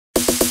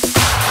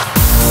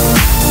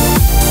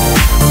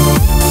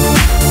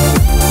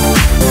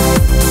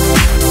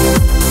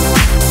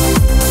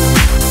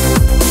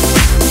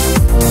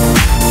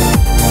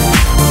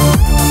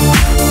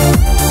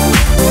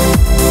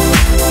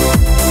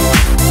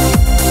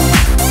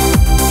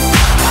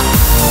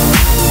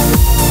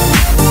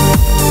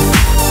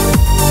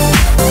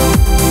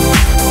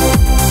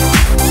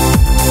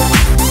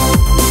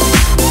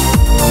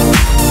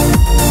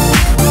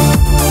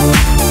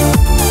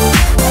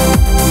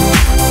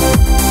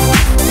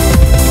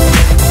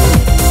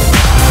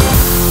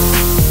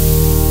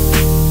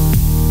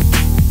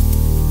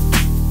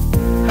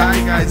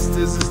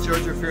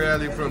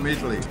from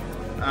Italy.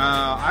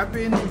 I've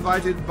been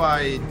invited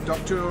by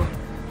Dr.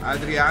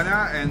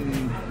 Adriana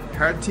and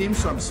her team,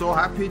 so I'm so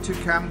happy to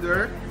come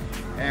there,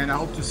 and I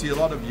hope to see a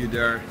lot of you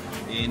there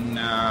in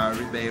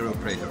Ribeirão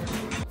Preto.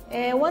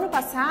 O ano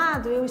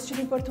passado eu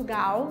estive em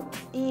Portugal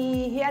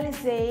e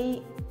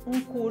realizei um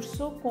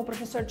curso com o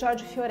professor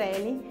Giorgio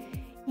Fiorelli,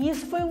 e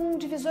isso foi um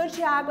divisor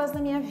de águas na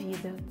minha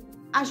vida.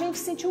 A gente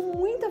sentiu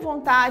muita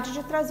vontade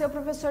de trazer o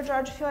professor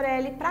Giorgio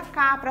Fiorelli para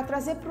cá, para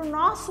trazer para o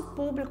nosso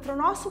público, para o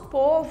nosso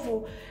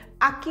povo,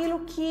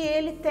 aquilo que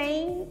ele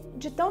tem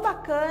de tão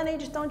bacana e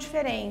de tão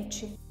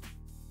diferente.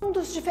 Um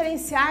dos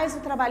diferenciais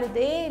do trabalho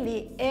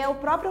dele é o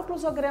próprio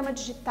oclusograma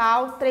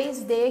digital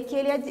 3D que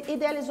ele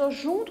idealizou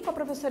junto com a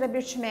professora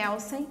Birte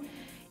Melsen.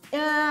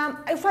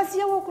 Eu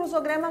fazia o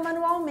oclusograma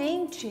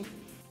manualmente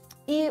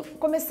e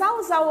começar a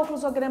usar o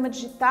oclusograma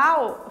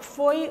digital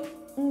foi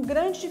um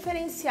grande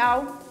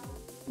diferencial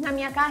na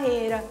minha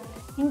carreira.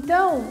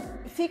 Então,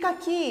 fica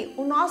aqui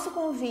o nosso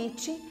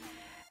convite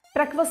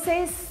para que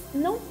vocês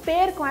não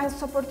percam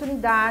essa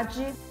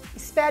oportunidade.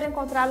 Espero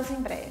encontrá-los em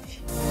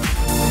breve.